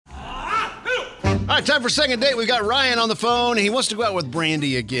All right, time for second date. We've got Ryan on the phone. He wants to go out with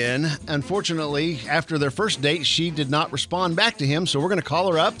Brandy again. Unfortunately, after their first date, she did not respond back to him, so we're going to call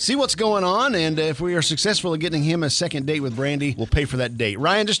her up, see what's going on, and if we are successful at getting him a second date with Brandy, we'll pay for that date.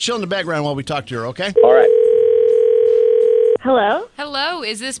 Ryan, just chill in the background while we talk to her, okay? All right. Hello? Hello,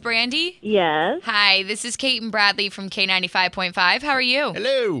 is this Brandy? Yes. Hi, this is Cait and Bradley from K95.5. How are you?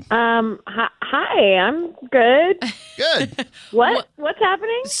 Hello. Hi, I'm good. Good. What's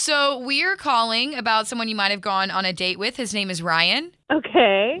happening? So we're calling about someone you might have gone on a date with. His name is Ryan.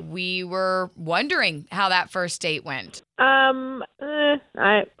 Okay. We were wondering how that first date went. I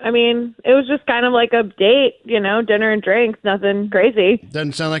mean, it was just kind of like a date, dinner and drinks, nothing crazy.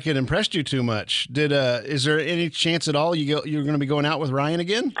 Doesn't sound like it impressed you too much. Is there any chance at all you're going to be going out with Ryan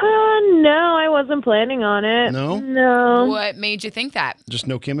again? No, I wasn't planning on it. No. What made you think that? Just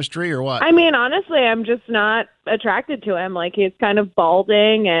no chemistry or what? I mean, honestly, I'm just not attracted to him. Like, he's kind of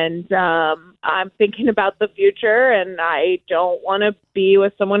balding, and I'm thinking about the future, and I don't want to be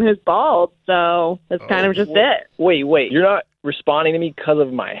with someone who's bald. So that's kind of just it. Wait. You're not responding to me because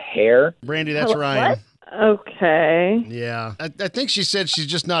of my hair? Brandy, that's Ryan. What? Okay. Yeah. I think she said she's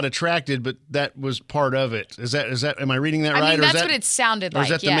just not attracted, but that was part of it. Is that am I reading that right? I mean, that's what it sounded like. Or is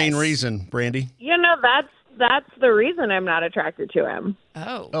that the main reason, Brandy? That's the reason I'm not attracted to him.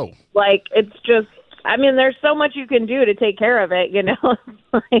 Oh. Like, it's just, I mean, there's so much you can do to take care of it,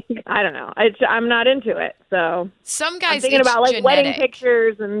 Like, I don't know. I'm not into it, so. Some guys, I'm thinking about, like, wedding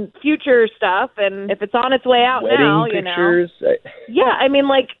pictures and future stuff, and if it's on its way out now, Wedding pictures? Yeah, I mean,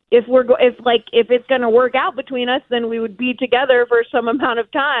 like, if it's going to work out between us, then we would be together for some amount of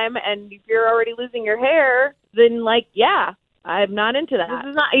time, and if you're already losing your hair, then, like, yeah. I'm not into that.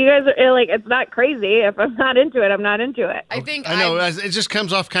 This is not, you guys are like, it's not crazy. If I'm not into it, I'm not into it. I know. It just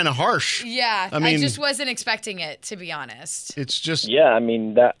comes off kind of harsh. Yeah. I just wasn't expecting it, to be honest. It's just. Yeah, I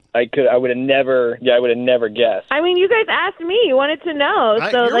mean, I would have never guessed. I mean, you guys asked me. You wanted to know.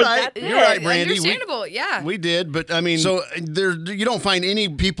 So, you're like, right. that's You're right, Brandy. Understandable, yeah. We did, but I mean, so you don't find any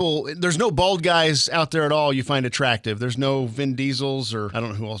people, there's no bald guys out there at all you find attractive. There's no Vin Diesels or I don't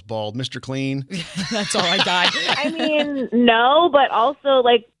know who else bald, Mr. Clean. That's all I got. I mean, no, but also,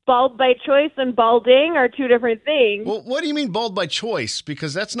 like, bald by choice and balding are two different things. Well, what do you mean bald by choice?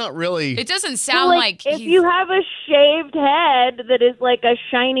 Because that's not really. It doesn't sound like if you have a shaved head that is like a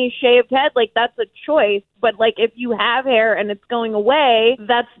shiny shaved head, like, that's a choice. But, like, if you have hair and it's going away,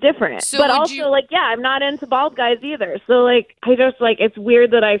 that's different. So but also, like, yeah, I'm not into bald guys either. So, like, I just, like, it's weird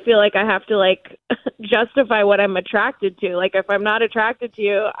that I feel like I have to, like, justify what I'm attracted to. Like, if I'm not attracted to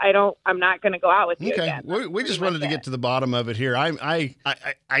you, I'm not going to go out with you again. We just wanted to get to the bottom of it here. I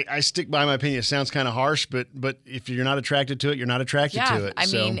stick by my opinion. It sounds kind of harsh, but if you're not attracted to it, you're not attracted to it. I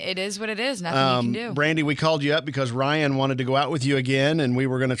mean, it is what it is. Nothing you can do. Brandy, we called you up because Ryan wanted to go out with you again, and we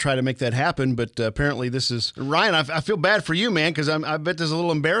were going to try to make that happen, but apparently this is Ryan. I feel bad for you, man, because I bet this is a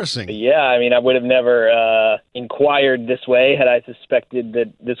little embarrassing. Yeah, I mean, I would have never inquired this way had I suspected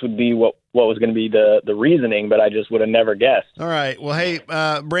that this would be what was going to be the reasoning, but I just would have never guessed. All right. Well, hey,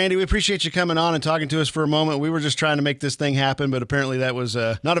 Brandy, we appreciate you coming on and talking to us for a moment. We were just trying to make this thing happen, but apparently that was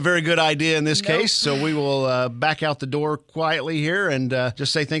not a very good idea in this case, so we will back out the door quietly here and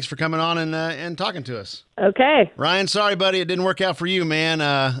just say thanks for coming on and talking to us. Okay. Ryan, sorry, buddy. It didn't work out for you, man.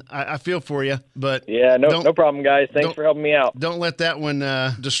 I feel for you, but... Yeah, no problem, guys. Thanks for helping me out. Don't let that one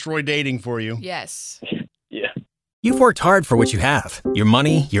destroy dating for you. Yes. Yeah. You've worked hard for what you have. Your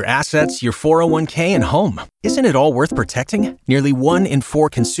money, your assets, your 401k, and home. Isn't it all worth protecting? Nearly 1 in 4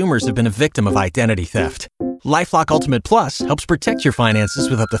 consumers have been a victim of identity theft. LifeLock Ultimate Plus helps protect your finances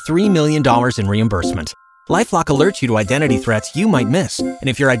with up to $3 million in reimbursement. LifeLock alerts you to identity threats you might miss. And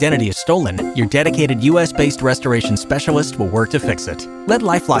if your identity is stolen, your dedicated U.S.-based restoration specialist will work to fix it. Let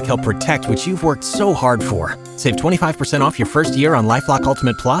LifeLock help protect what you've worked so hard for. Save 25% off your first year on LifeLock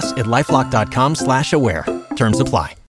Ultimate Plus at LifeLock.com/aware. Terms apply.